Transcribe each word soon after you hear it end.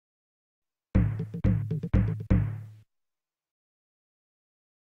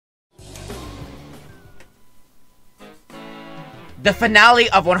the finale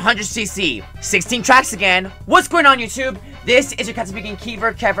of 100cc. 16 tracks again. What's going on, YouTube? This is your Captain speaking,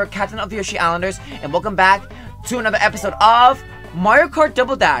 Kever, Captain of the Yoshi Islanders, and welcome back to another episode of Mario Kart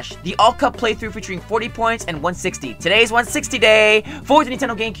Double Dash, the all-cup playthrough featuring 40 points and 160. Today's 160 day for the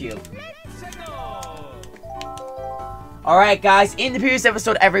Nintendo Gamecube. Alright guys, in the previous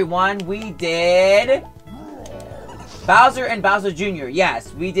episode, everyone, we did Bowser and Bowser Jr.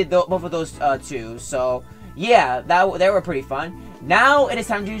 Yes, we did both of those two, so yeah, they were pretty fun. Now it is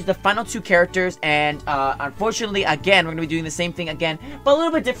time to use the final two characters, and unfortunately, again, we're going to be doing the same thing again, but a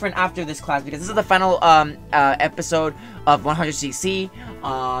little bit different after this class, because this is the final episode of 100cc,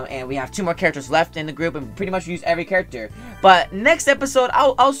 and we have two more characters left in the group, and pretty much use every character. But next episode,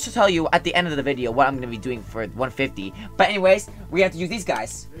 I'll just tell you at the end of the video what I'm going to be doing for 150. But anyways, we have to use these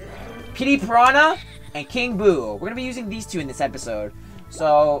guys. Petey Piranha and King Boo. We're going to be using these two in this episode.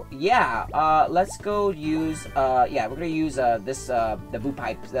 So, yeah, let's go use, yeah, we're gonna use, the boo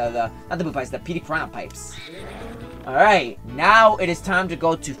pipes, not the boo pipes, the Petey Piranha pipes. Alright, now it is time to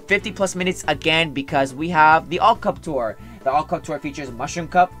go to 50 plus minutes again, because we have the All-Cup Tour. The All-Cup Tour features Mushroom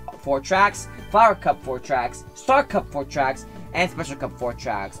Cup, 4 tracks, Flower Cup, 4 tracks, Star Cup, 4 tracks, and Special Cup, 4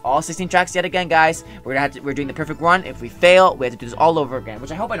 tracks. All 16 tracks yet again, guys. We're doing the perfect run. If we fail, we have to do this all over again,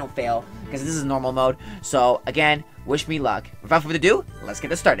 which I hope I don't fail, because this is normal mode. So, again, wish me luck. Without further ado, let's get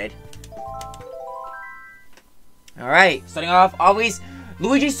this started. Alright, starting off, always,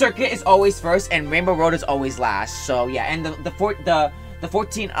 Luigi's Circuit is always first, and Rainbow Road is always last. So, yeah, and the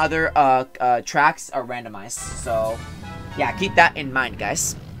 14 other tracks are randomized. So, yeah, keep that in mind,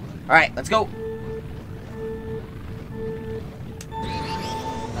 guys. Alright, let's go.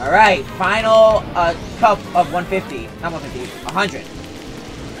 Alright, final cup of 150. Not 150, 100.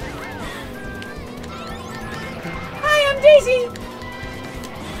 Hi, I'm Daisy!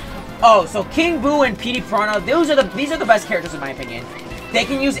 Oh, so King Boo and Petey Piranha, these are the best characters in my opinion. They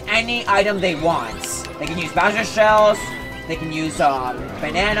can use any item they want. They can use Bowser shells, they can use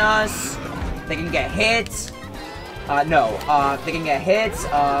bananas, they can get hit. They can get hit.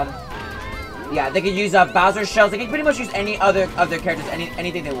 Yeah, they can use Bowser shells. They can pretty much use any other of their characters,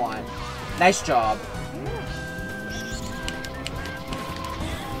 anything they want. Nice job.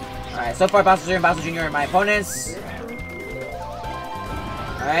 Alright, so far Bowser and Bowser Jr. are my opponents.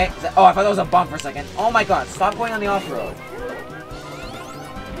 Alright. Oh, I thought that was a bump for a second. Oh my god, stop going on the off-road.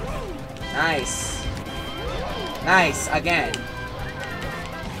 Nice. Nice, again.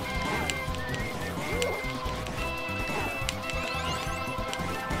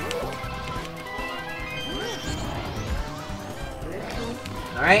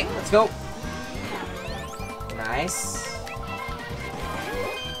 Alright, let's go. Nice.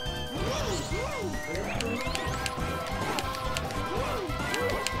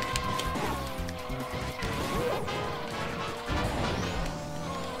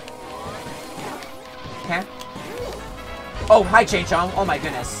 Okay. Oh, hi, Chain Chong. Oh my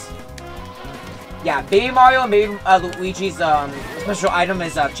goodness. Yeah, Baby Mario and Baby Luigi's special item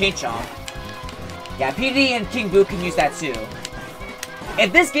is Chain Chong. Yeah, Petey and King Boo can use that too.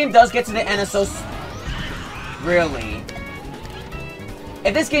 If this game does get to the NSO... Really?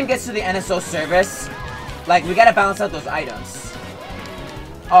 If this game gets to the NSO service, like, we gotta balance out those items.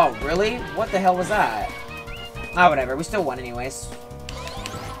 Oh, really? What the hell was that? Ah, whatever. We still won anyways.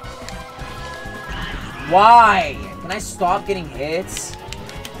 Why? Can I stop getting hits?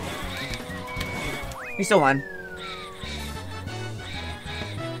 We still won.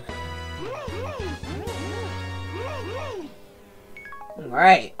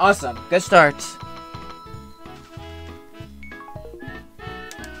 Alright, awesome. Good start.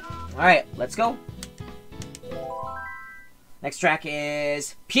 Alright, let's go. Next track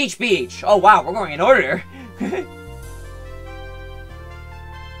is Peach Beach. Oh wow, we're going in order.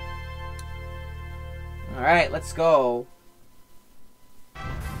 Alright, let's go.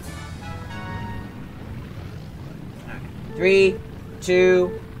 Right. 3, 2,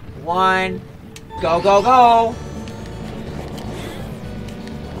 1. Go, go, go!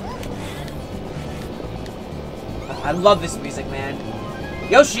 I love this music, man.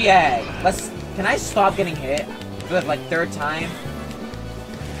 Yoshi Egg! Can I stop getting hit? For the, like, 3rd time?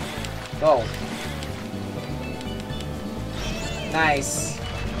 Go. Nice.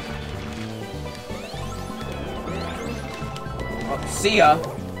 Oh, see ya.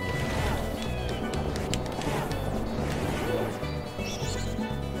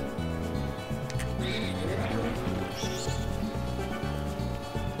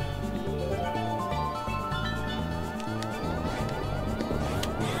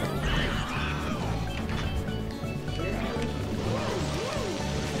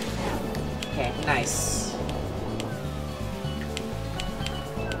 Okay, nice.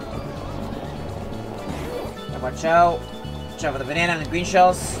 Watch out. Watch out for the banana and the green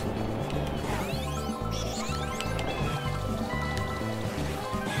shells.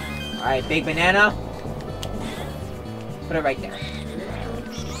 Alright, big banana. Put it right there.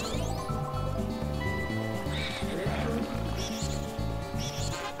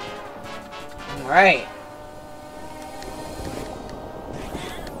 Alright.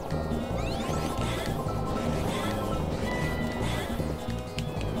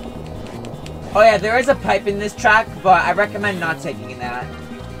 Oh yeah, there is a pipe in this track, but I recommend not taking that.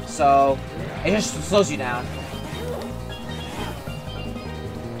 So, it just slows you down.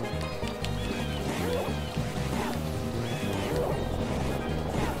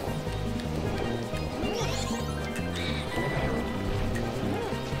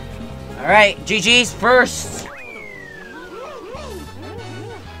 Alright, GG's first!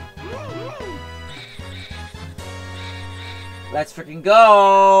 Let's freaking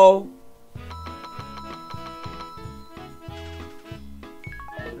go!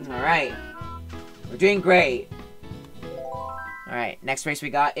 Alright. We're doing great. Alright, next race we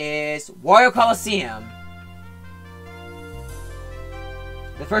got is Wario Coliseum.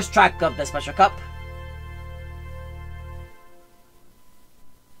 The first track of the Special Cup.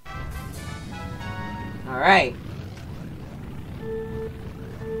 Alright.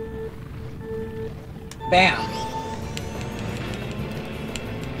 Bam.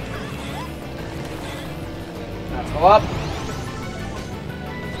 Let's go up.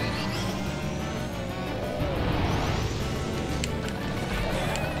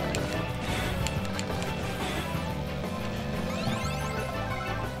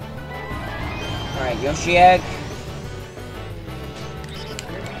 Alright, Yoshi Egg.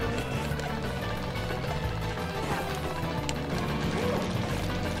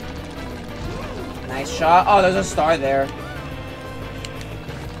 Nice shot. Oh, there's a star there.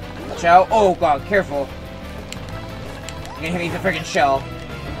 Watch out. Oh god, careful. You're gonna hit me with the freaking shell.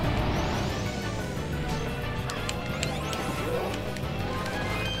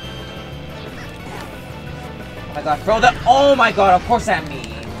 Oh my god, throw the— oh my god, of course at me.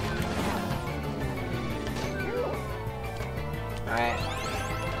 Alright.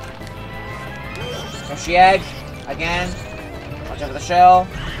 Yoshi Egg. Again. Watch out for the shell.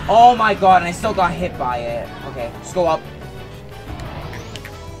 Oh my god, and I still got hit by it. Okay, just go up.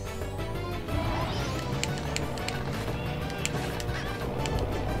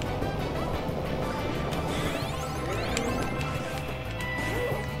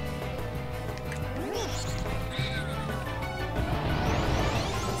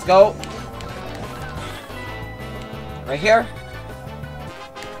 Let's go. Right here.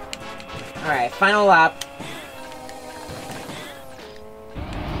 Alright, final lap.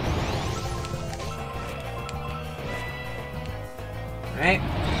 Alright.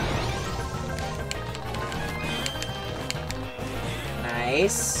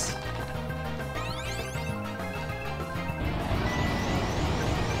 Nice.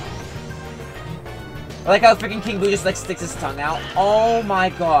 I like how freaking King Boo just like sticks his tongue out. Oh my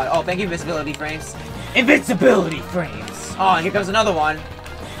god. Oh, thank you, invincibility frames. Invincibility frames! Oh, here comes another one.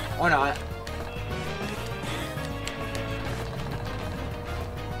 Or not.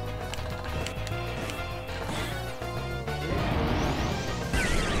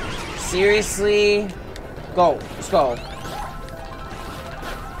 Seriously? Go. Let's go.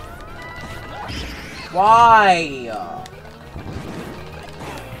 Why?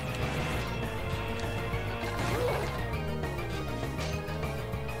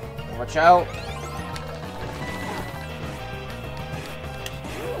 Watch out.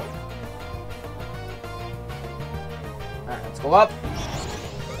 Alright, let's go up.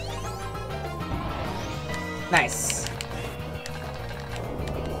 Nice.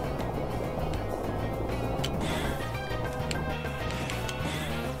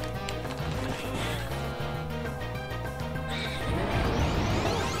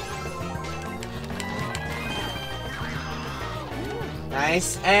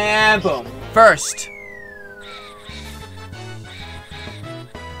 Nice, and boom. First.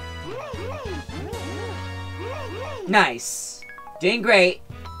 Nice. Doing great.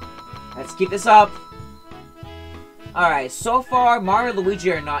 Let's keep this up. Alright, so far, Mario and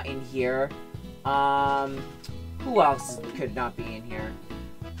Luigi are not in here. Who else could not be in here?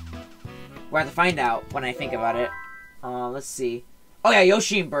 We'll have to find out when I think about it. Let's see. Oh yeah,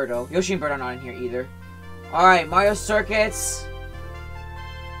 Yoshi and Birdo. Yoshi and Birdo are not in here either. Alright, Mario Circuits.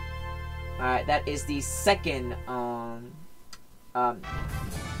 Alright, that is the second,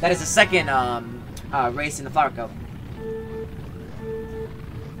 race in the Flower Cup.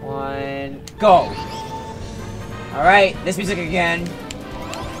 One, go! Alright, this music again.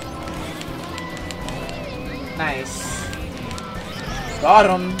 Nice. Got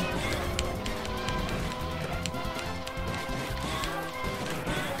him.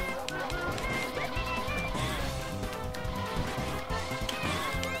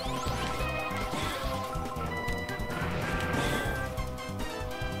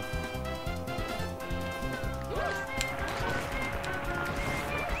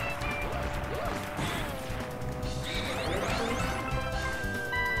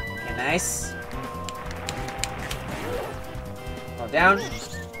 Nice. Fall down.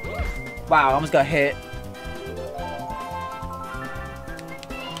 Wow, almost got hit.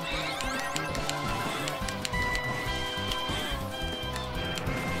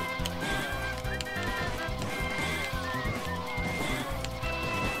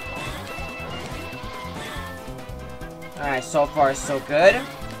 Alright, so far so good.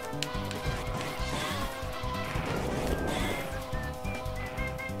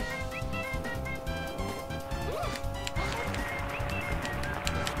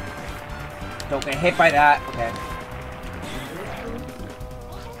 Don't get hit by that. Okay.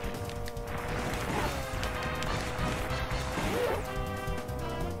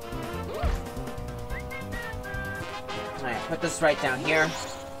 Alright, put this right down here.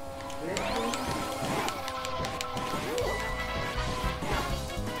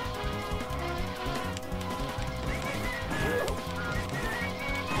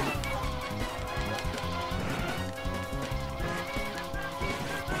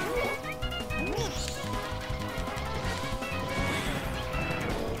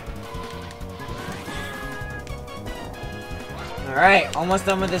 Alright, almost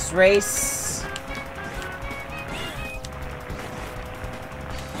done with this race.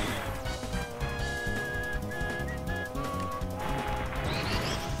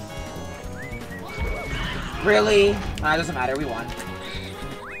 Really? It doesn't matter, we won.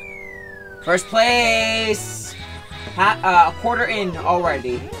 First place! A quarter in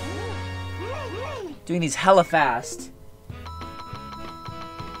already. Doing these hella fast.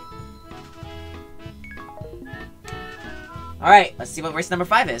 Alright, let's see what race number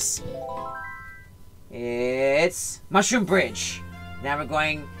 5 is. It's Mushroom Bridge. Now we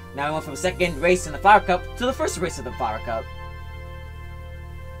went from the second race in the Flower Cup to the first race of the Flower Cup.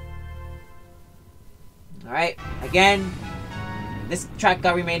 Alright, again, this track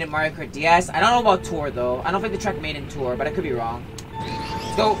got remade in Mario Kart DS. I don't know about Tour though. I don't think the track made in Tour, but I could be wrong.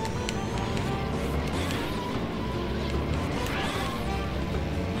 Let's go.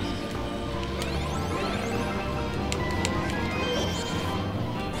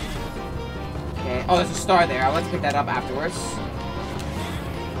 Oh, there's a star there. I'll let's pick that up afterwards.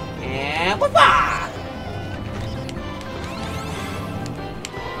 And whoop-ah!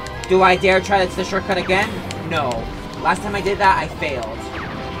 Do I dare try the shortcut again? No. Last time I did that, I failed.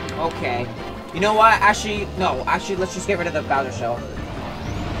 Okay. You know what? Actually, no. Actually, let's just get rid of the Bowser Shell.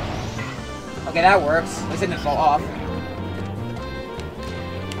 Okay, that works. At least it didn't fall off.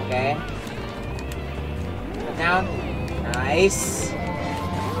 Okay. Put down. Nice.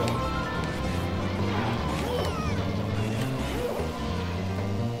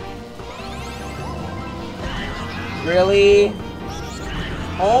 Really?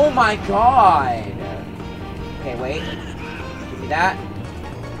 Oh my god! Okay, wait. Give me that.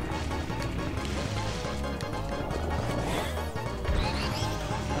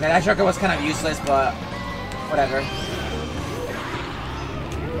 Okay, that shortcut was kind of useless, but whatever.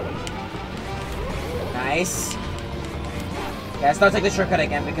 Nice. Okay, let's not take the shortcut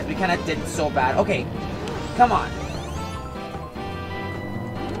again because we kind of did so bad. Okay, come on.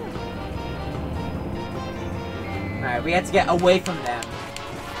 Alright, we had to get away from them.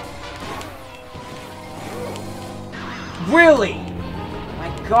 Really?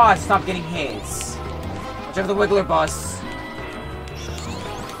 My god, stop getting hits. Watch out for the Wiggler bus.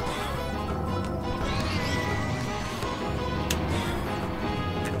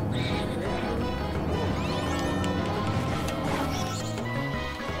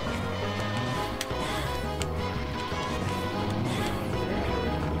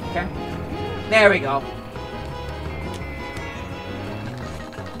 Okay. There we go.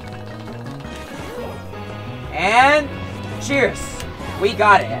 And cheers! We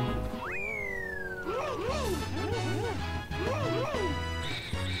got it.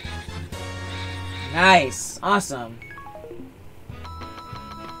 Nice. Awesome.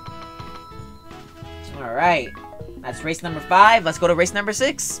 Alright. That's race number 5. Let's go to race number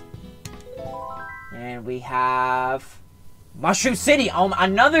 6. And we have Mushroom City.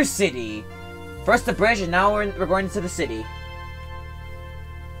 Another city. First the bridge, and now we're going into the city.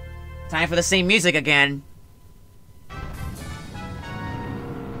 Time for the same music again.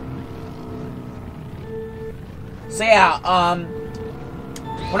 So yeah,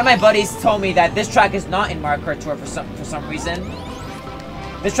 one of my buddies told me that this track is not in Mario Kart Tour for some reason.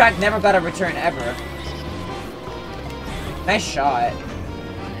 This track never got a return ever. Nice shot.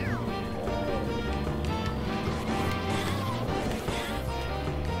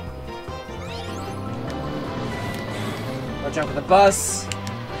 Watch out for the bus.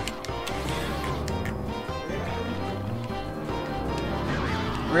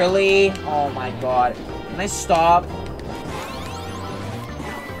 Really? Oh my god. Can I stop?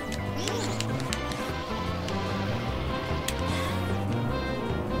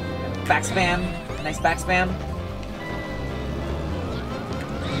 Back spam. Nice back spam.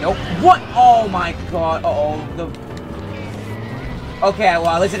 Nope. What? Oh my god. Uh-oh. Okay, well,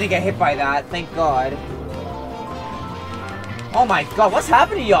 at least I didn't get hit by that. Thank god. Oh my god, what's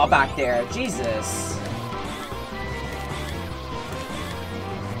happening to y'all back there? Jesus.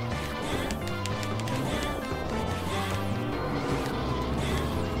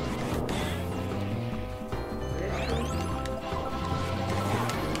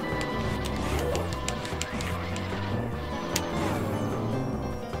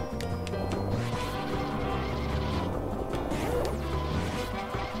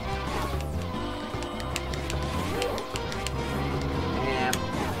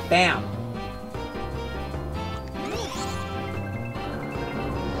 Bam.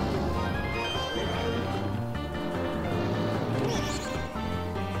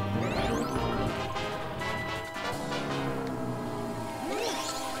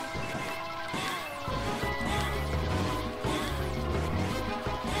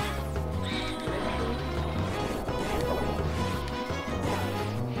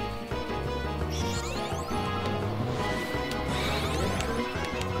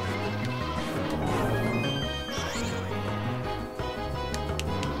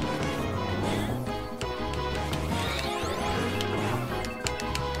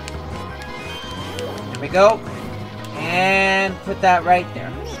 There we go. And put that right there.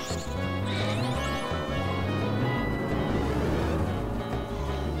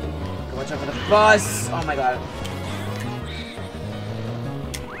 Watch out for the bus. Oh my god.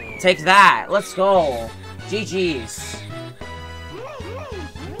 Take that. Let's go. GG's.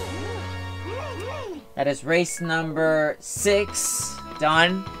 That is race number 6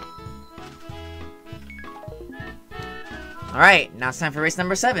 done. Alright, now it's time for race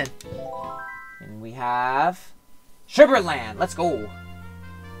number 7. And we have Sugarland. Let's go.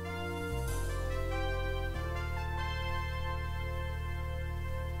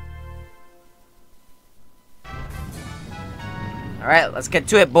 Alright, let's get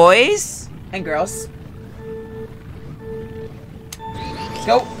to it, boys and girls. Let's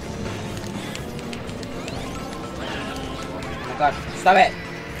go. Oh my god, stop it.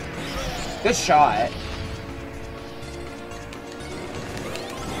 Good shot.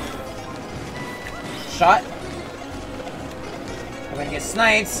 Shot. I'm gonna get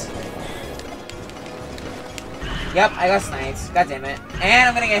sniped. Yep, I got sniped. God damn it. And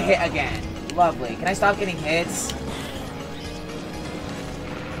I'm gonna get hit again. Lovely. Can I stop getting hits?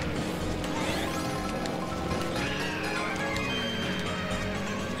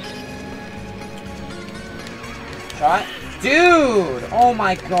 Shot. Dude! Oh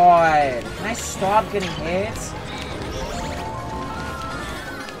my god. Can I stop getting hits?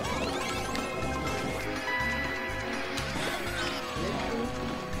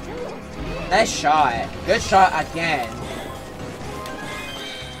 Nice shot. Good shot again.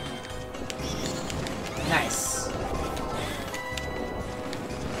 Nice.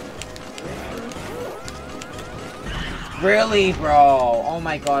 Really, bro? Oh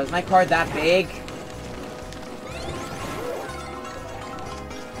my god. Is my card that big?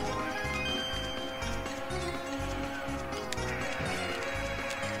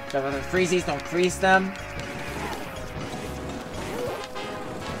 So if the freezies don't freeze them.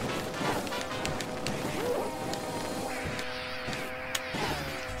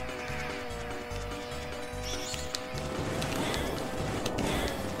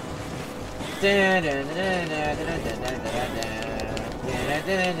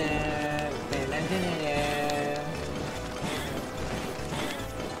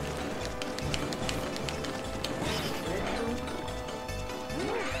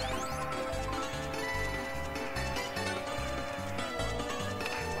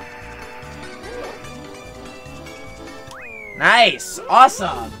 Nice!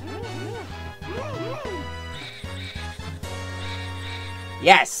 Awesome!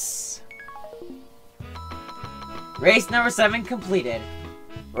 Yes! Race number 7 completed.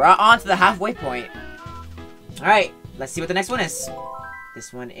 We're on to the halfway point. Alright, let's see what the next one is.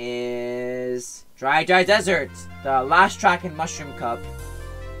 This one is Dry Desert, the last track in Mushroom Cup.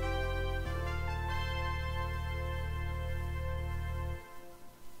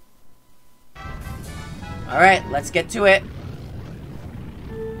 Alright, let's get to it.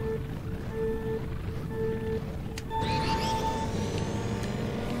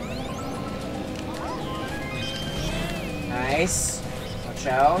 Nice. Watch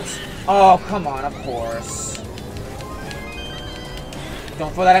out. Oh, come on, of course.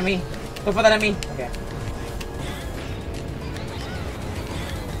 Don't throw that at me. Don't throw that at me. Okay.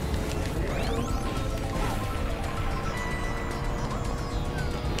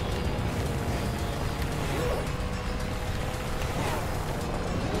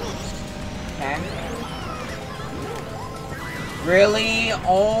 Okay. Really?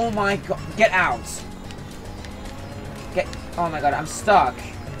 Oh my god. Get out. Get. Oh my god, I'm stuck.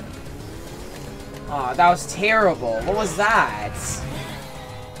 Oh, that was terrible. What was that?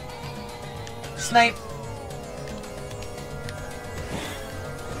 Snipe.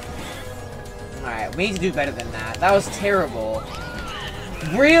 Alright, we need to do better than that. That was terrible.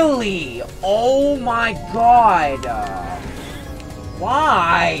 Really? Oh my god.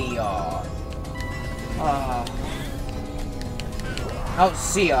 Why? Oh,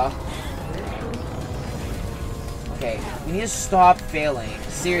 see ya. Okay, we need to stop failing.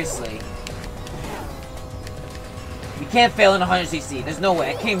 Seriously. We can't fail in 100cc. There's no way.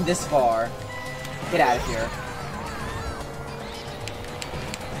 I came this far. Get out of here.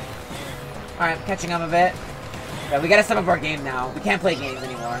 Alright, I'm catching up a bit. Yeah, we gotta step up our game now. We can't play games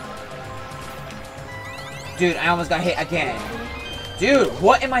anymore. Dude, I almost got hit again. Dude,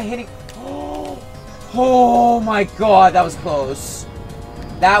 what am I hitting? Oh my god, that was close.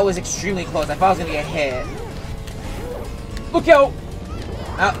 That was extremely close. I thought I was gonna get hit. Look out!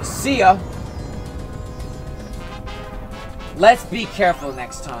 See ya. Let's be careful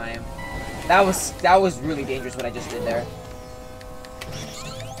next time. That was really dangerous what I just did there.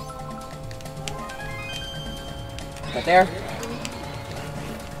 Right there.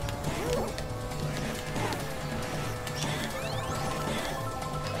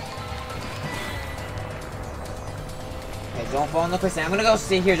 Okay, don't fall in the quicksand. I'm gonna go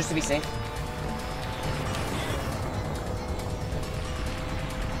stay here just to be safe.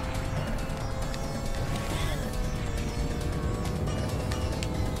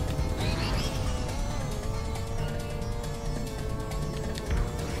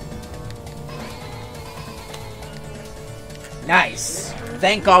 Nice.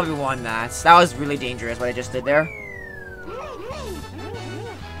 Thank God we won that. That was really dangerous what I just did there.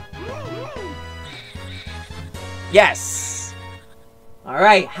 Yes.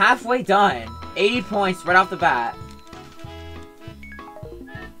 Alright, halfway done. 80 points right off the bat.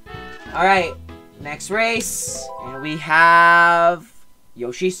 Alright, next race. And we have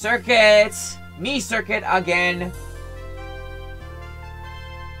Yoshi Circuit. Me Circuit again.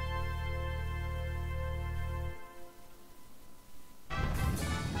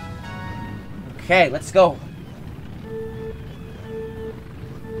 Okay, let's go.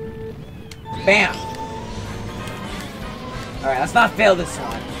 Bam! Alright, let's not fail this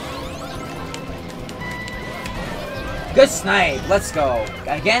one. Good snipe, let's go.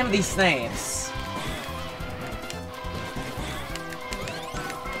 Again with these snipes.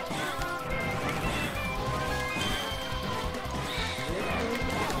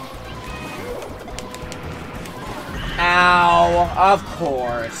 Ow, of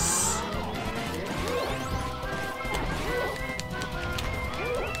course.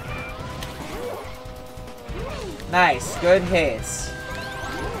 Nice, good hits.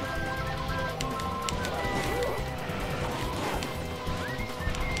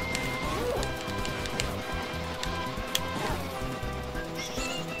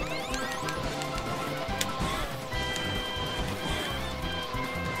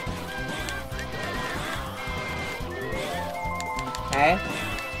 Okay.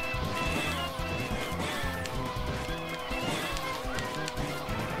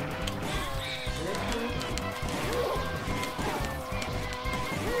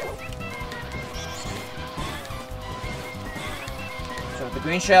 So the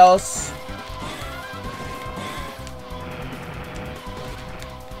green shells.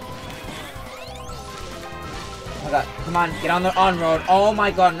 Oh my god, come on, get on the on-road. Oh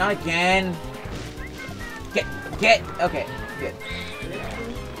my god, not again. Get, okay, good.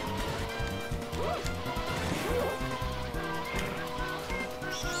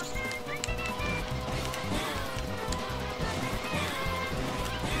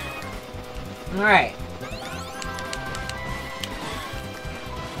 Alright.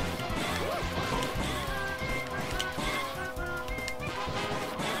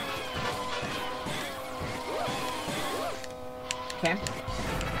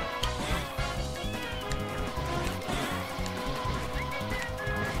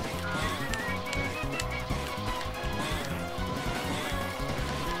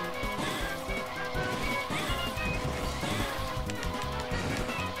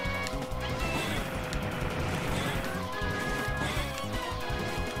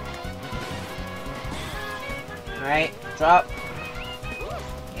 Alright, drop.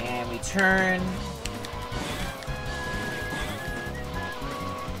 And we turn.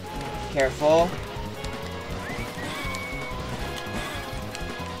 Careful.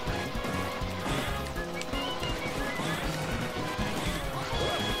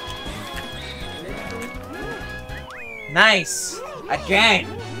 Nice! Again!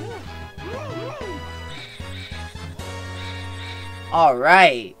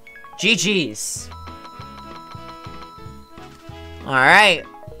 Alright. GG's. Alright.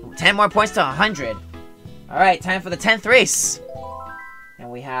 10 more points to 100. Alright, time for the 10th race. And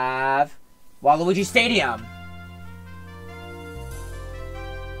we have Waluigi Stadium.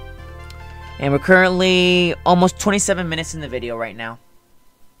 And we're currently almost 27 minutes in the video right now.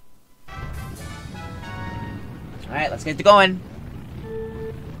 Alright, let's get it going.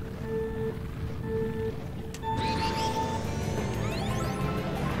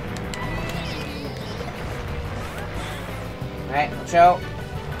 Alright, watch out.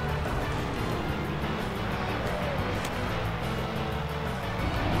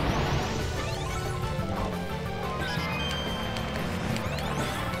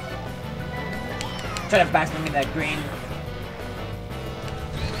 Try to backspin me that green.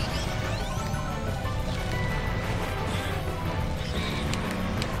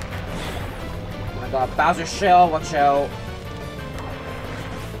 Oh my god, Bowser shell, watch out.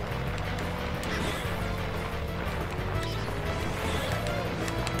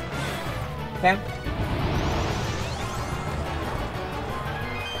 Okay.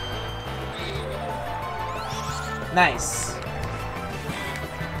 Nice.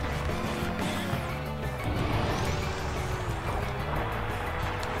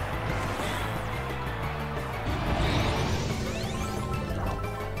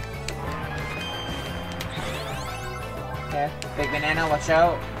 Okay, big banana, watch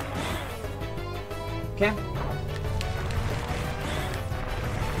out. Okay.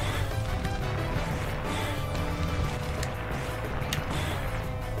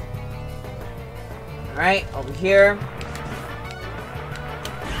 Alright, over here.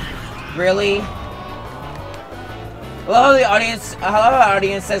 Really? I love how the audience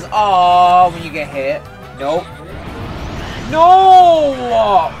says, "Aww," when you get hit. Nope. No!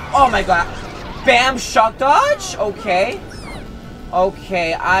 Oh my god. Bam! Shock dodge? Okay.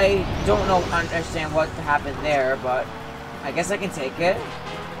 Okay, I don't understand what happened there, but I guess I can take it.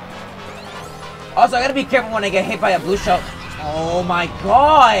 Also, I gotta be careful when I get hit by a blue shell. Oh my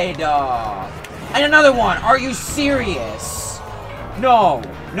god! And another one! Are you serious? No.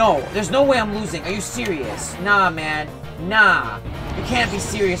 No, there's no way I'm losing. Are you serious? Nah, man. Nah. You can't be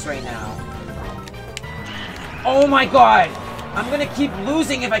serious right now. Oh my god! I'm gonna keep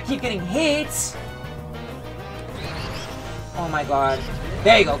losing if I keep getting hit! Oh my god.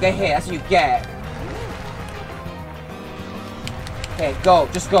 There you go, get hit. That's what you get. Okay, go.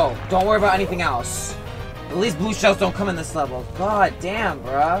 Just go. Don't worry about anything else. At least blue shells don't come in this level. God damn,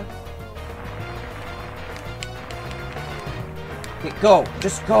 bruh. Okay, go.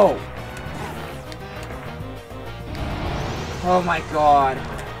 Just go. Oh my god.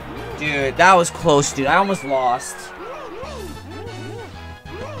 Dude, that was close, dude. I almost lost.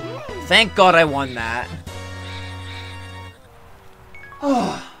 Thank God I won that.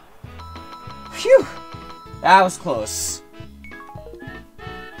 Oh. Phew. That was close.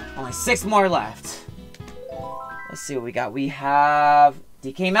 Only 6 more left. Let's see what we got. We have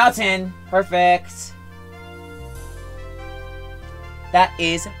DK Mountain. Perfect. That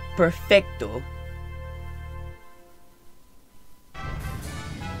is perfecto.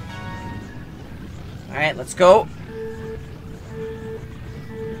 Alright, let's go.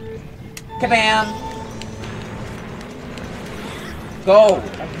 Kabam! Go!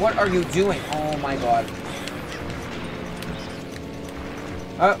 What are you doing? Oh my god.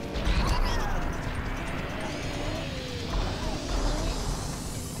 Oh.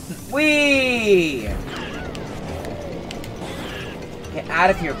 Whee! Get out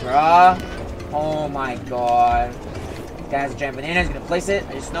of here, bruh. Oh my god. Guy's a giant banana. He's gonna place it.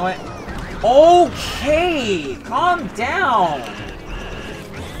 I just know it. Okay! Calm down!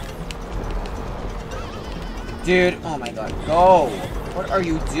 Dude, oh my god. Go! What are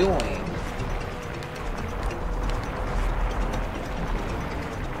you doing?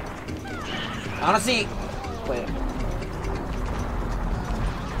 Honestly, wait.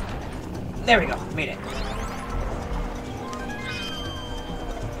 There we go. Made it.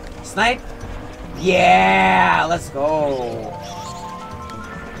 Snipe. Yeah, let's go.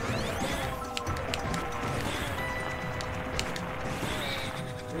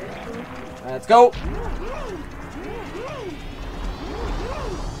 Let's go.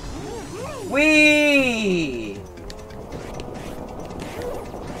 Whee!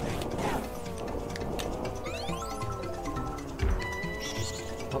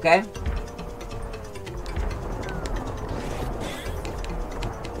 Okay.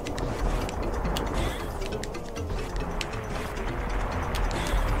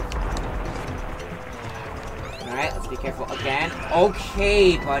 Alright, let's be careful again.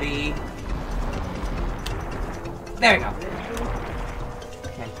 Okay, buddy. There we go.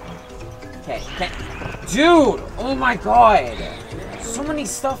 Okay. Dude! Oh my god! So much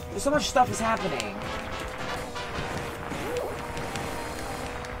stuff is happening.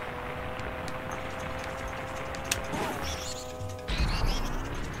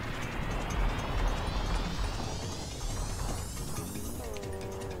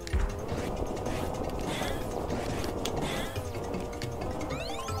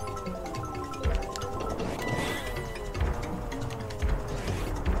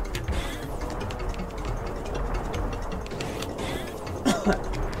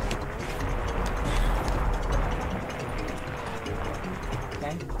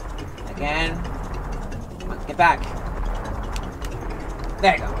 Again. Come on, get back.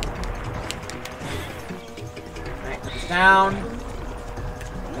 There you go. Alright, put this down.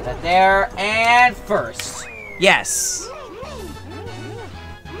 Put that there. And first. Yes.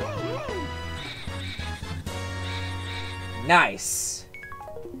 Nice.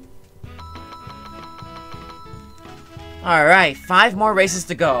 Alright, 5 more races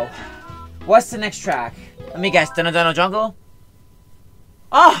to go. What's the next track? Let me guess. Dino Jungle?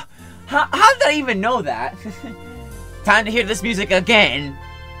 Oh! How did I even know that? Time to hear this music again.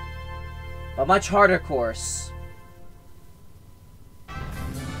 A much harder course.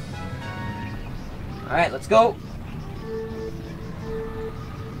 Alright, let's go.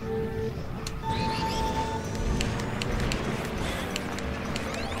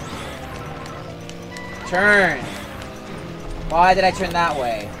 Turn. Why did I turn that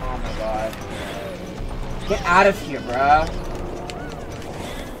way? Oh my god. Get out of here, bruh.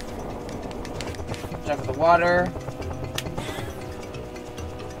 Jump for the water.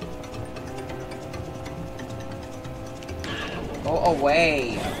 Go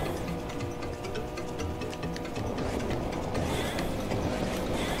away.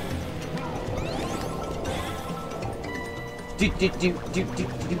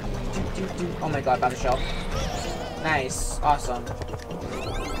 Oh my god, battle shell. Nice. Awesome.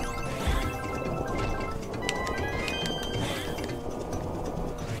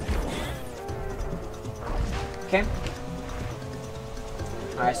 Okay.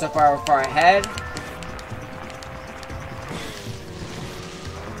 Alright, so far we're far ahead.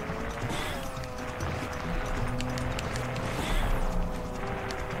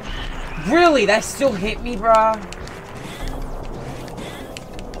 Really? That still hit me, bruh?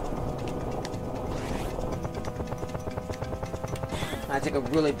 I took a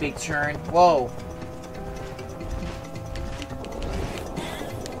really big turn. Whoa.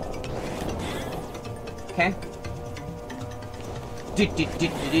 Okay.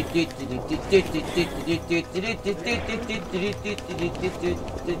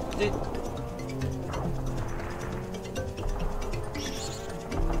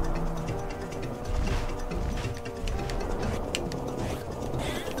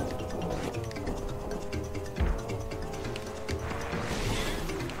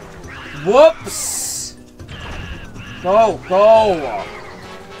 Whoops! Go, go!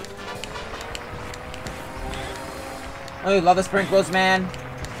 Oh, you love the sprinkles, man.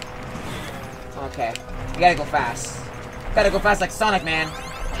 Okay. You gotta go fast. You gotta go fast like Sonic, man.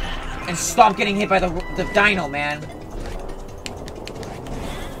 And stop getting hit by the dino, man.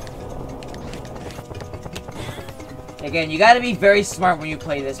 Again, you gotta be very smart when you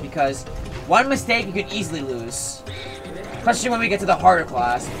play this because one mistake you could easily lose. Especially when we get to the harder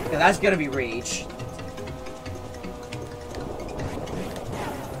class, because that's gonna be Rage.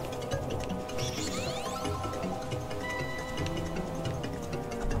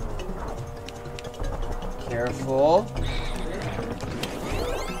 Careful.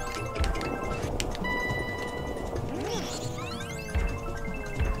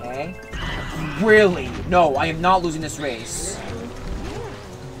 Okay. Really? No, I am not losing this race.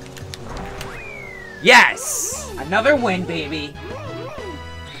 Yes! Another win, baby.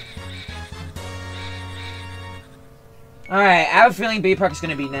 Alright, I have a feeling Baby Park is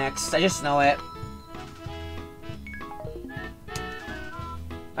gonna be next. I just know it.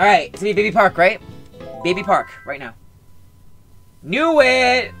 Alright, it's gonna be Baby Park, right? Baby Park, right now. Knew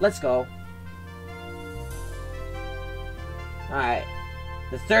it! Let's go. Alright.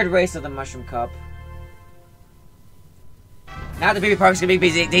 The third race of the Mushroom Cup. Now the Baby Park is gonna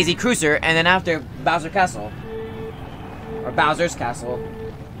be Daisy Cruiser, and then after Bowser Castle. Or Bowser's Castle.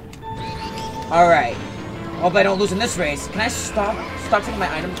 Alright. Hope I don't lose in this race. Can I stop taking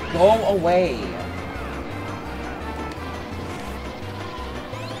my items? Go away.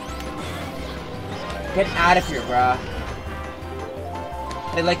 Get out of here, bruh.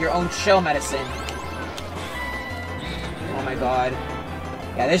 They like your own chill medicine. Oh my god.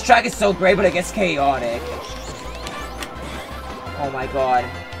 Yeah, this track is so great, but it gets chaotic. Oh my god.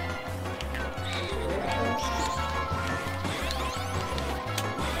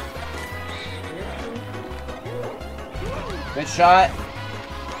 Good shot.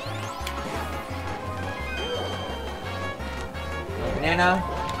 Banana.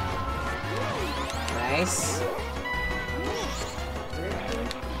 Nice.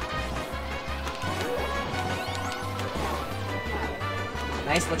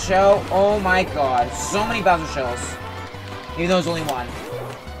 Nice little shell. Oh my god. So many Bowser shells. Even though there's only one.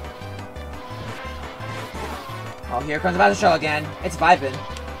 Oh, here comes the Bowser shell again. It's vibing.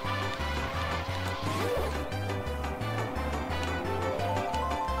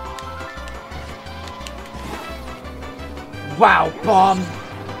 Wow, bomb!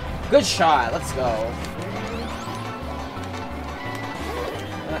 Good shot, let's go.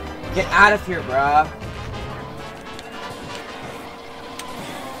 Get out of here, bruh.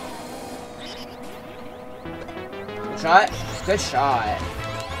 Good shot? Good shot.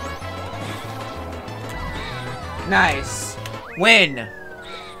 Nice. Win!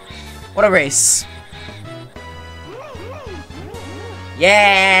 What a race.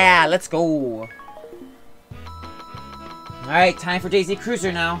 Yeah! Let's go! Alright, time for Daisy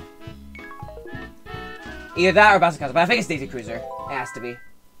Cruiser now. Either that or Bowser Castle, but I think it's Daisy Cruiser. It has to be.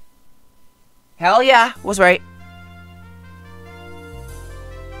 Hell yeah, was right.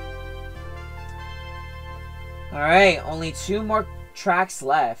 Alright, only 2 more tracks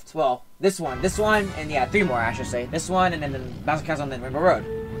left. Well, this one, and yeah, 3 more I should say. This one, and then Bowser Castle, and then Rainbow Road.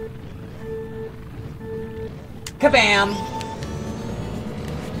 Kabam!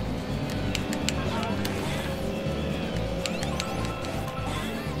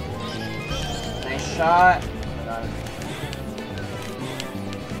 Shot. Oh my god.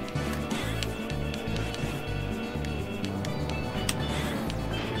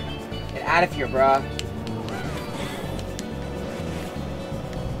 Get out of here, bruh.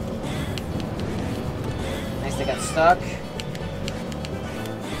 Nice, they got stuck.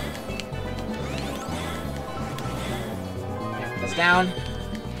 Okay, put this down.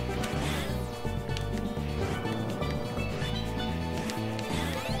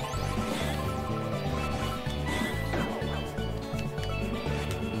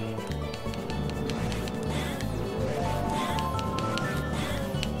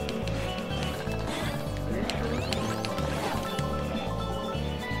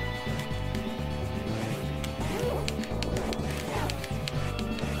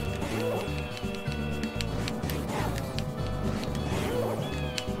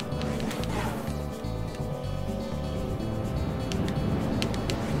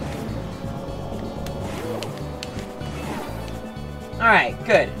 Alright,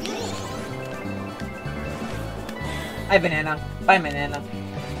 good. Hi, banana. Bye, banana.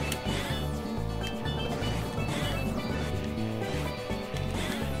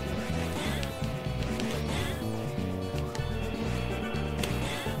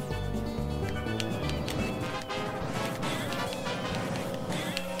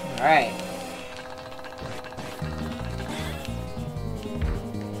 Alright.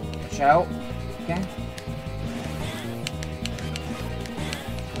 Show. Okay.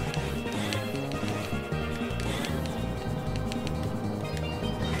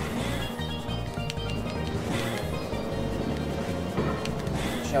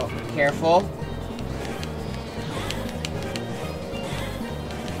 So, careful.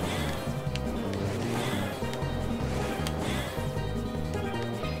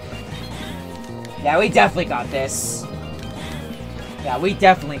 Yeah, we definitely got this. Yeah, we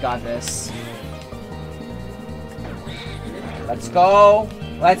definitely got this. Let's go.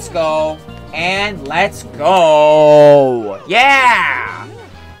 Let's go. And let's go. Yeah!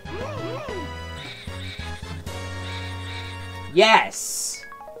 Yes!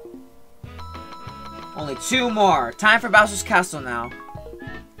 Only 2 more. Time for Bowser's Castle now.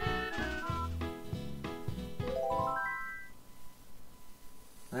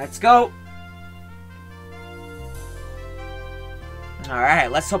 Let's go.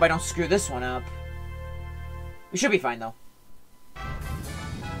 Alright, let's hope I don't screw this one up. We should be fine, though.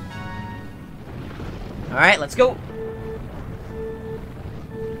 Alright, let's go.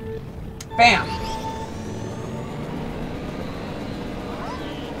 Bam!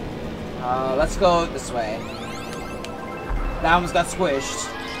 Let's go this way. That almost got squished.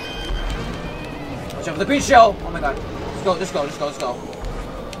 Watch out for the green shell! Oh my god. Let's go, let's go, let's go, let's go.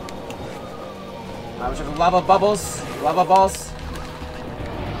 Watch out for lava bubbles. Lava balls.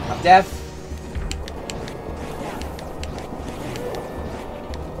 Of death.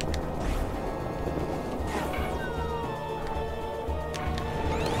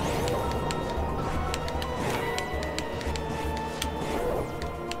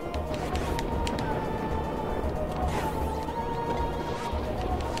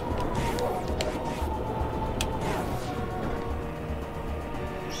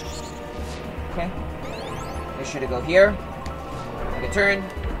 Okay. Make sure to go here. Make a turn.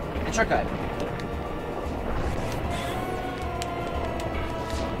 And shortcut.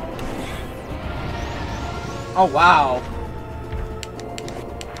 Oh, wow.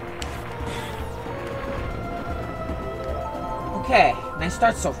 Okay. Nice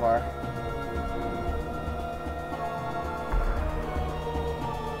start so far.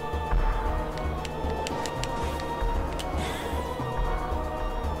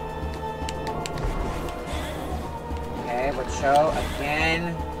 Show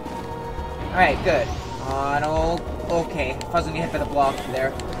again. Alright, good. No. Okay. I was gonna get hit by the block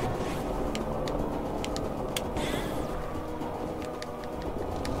there.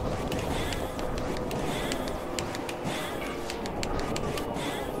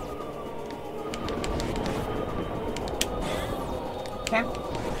 Okay.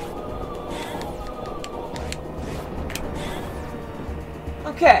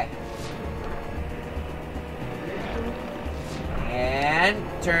 Okay.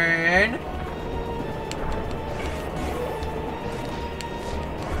 Turn.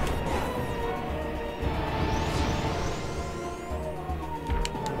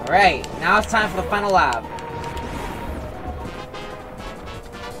 Alright, now it's time for the final lab.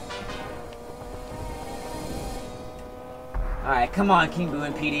 Alright, come on, King Boo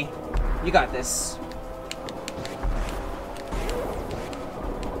and Petey. You got this.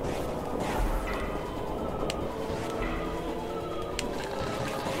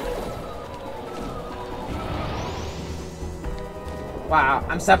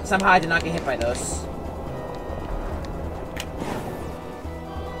 Wow, somehow I did not get hit by those.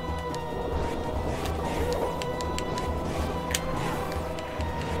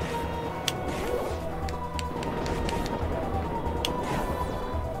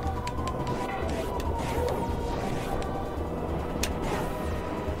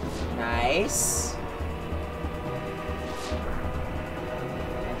 Nice.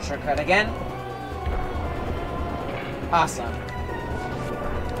 And shortcut again. Awesome.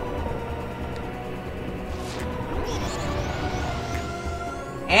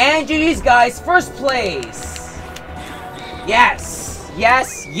 And GG's, guys, first place! Yes!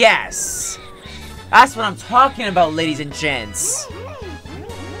 Yes, yes! That's what I'm talking about, ladies and gents.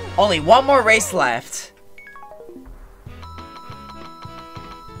 Only one more race left.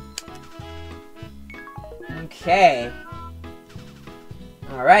 Okay.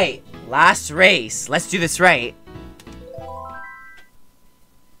 Alright, last race. Let's do this right.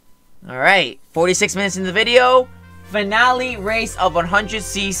 Alright, 46 minutes in the video. Finale race of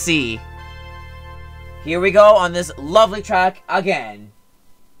 100cc. Here we go on this lovely track again.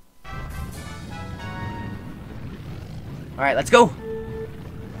 Alright, let's go.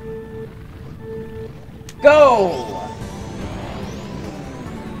 Go!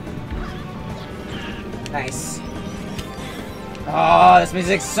 Nice. Oh, this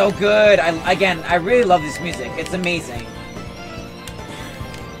music's so good. I really love this music. It's amazing.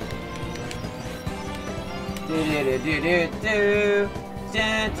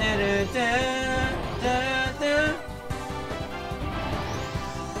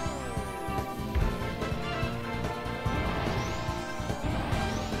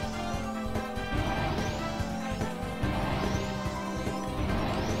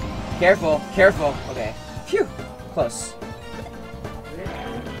 Careful, careful. Okay. Phew. Close.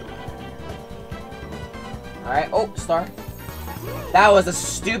 Alright. Oh, star. That was a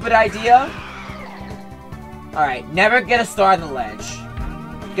stupid idea. Alright, never get a star on the ledge.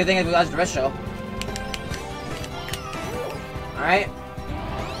 Good thing I realized the rest show. Alright.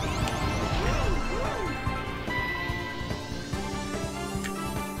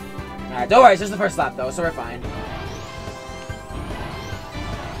 Alright, don't worry, it's just the first lap though, so we're fine.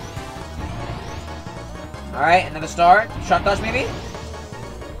 Alright, another star. Shot dodge, maybe?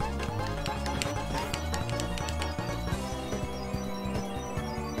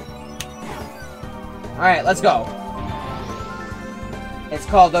 Alright, let's go. It's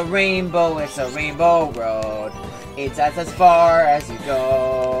called the rainbow. It's a rainbow road. It's as far as you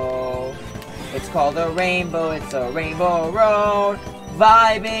go. It's called a rainbow. It's a rainbow road.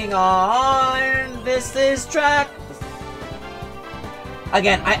 Vibing on this track.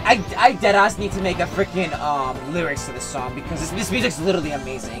 Again, I deadass need to make a freaking lyrics to this song because this music's literally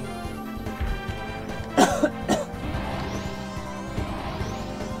amazing.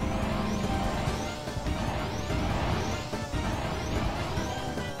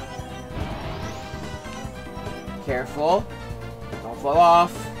 Careful. Don't fall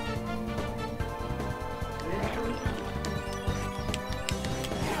off.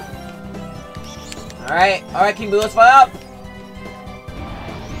 Alright, King Boo, let's fly up!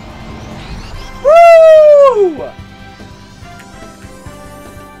 Woo!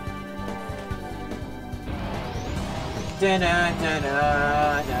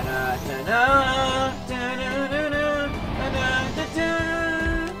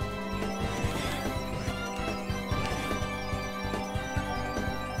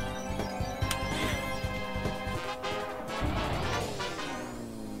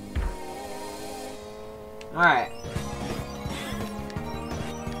 Alright.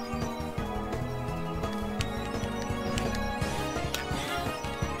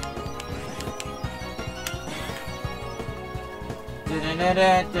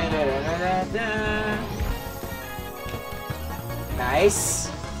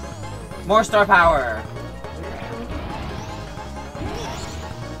 Nice. More star power.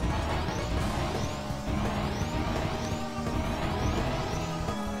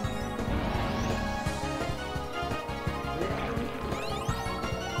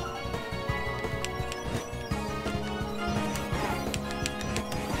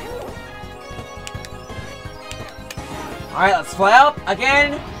 Alright, let's fly up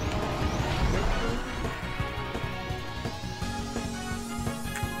again.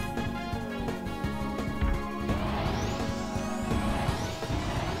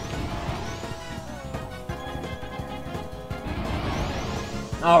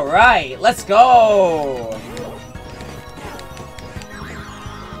 Alright, let's go.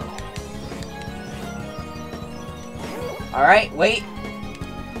 Alright, wait.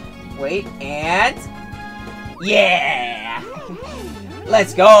 Wait, and... yeah!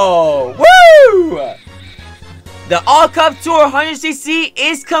 Let's go! Woo! The All Cup Tour 100cc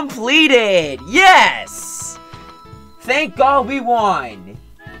is completed! Yes! Thank God we won!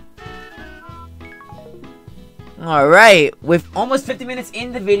 Alright, with almost 50 minutes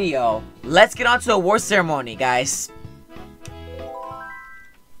in the video, let's get on to the award ceremony, guys.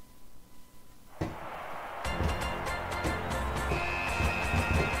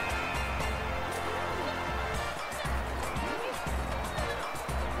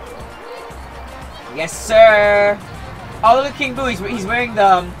 Yes, sir. Oh, look at King Boo. He's wearing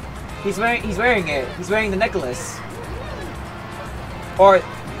the he's wearing it. He's wearing the necklace. Or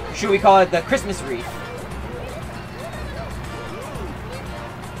should we call it the Christmas wreath?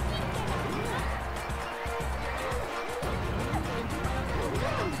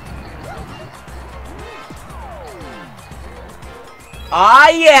 Ah,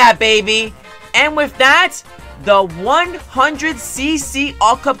 yeah, baby. And with that, the 100cc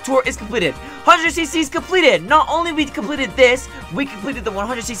All Cup Tour is completed. 100cc is completed. Not only we completed this, we completed the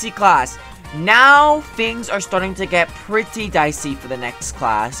 100cc class. Now things are starting to get pretty dicey for the next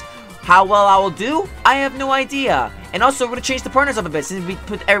class. How well I will do, I have no idea. And also, we're gonna change the partners up a bit since we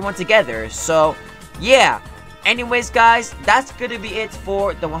put everyone together. So, yeah. Anyways, guys, that's gonna be it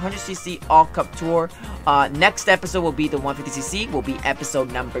for the 100cc All Cup Tour. Next episode will be the 150cc. Will be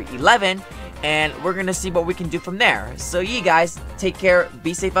episode number 11. And we're gonna see what we can do from there. So you guys, take care,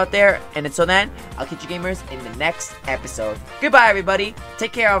 be safe out there, and until then, I'll catch you gamers in the next episode. Goodbye, everybody.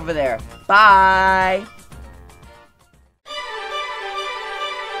 Take care over there. Bye.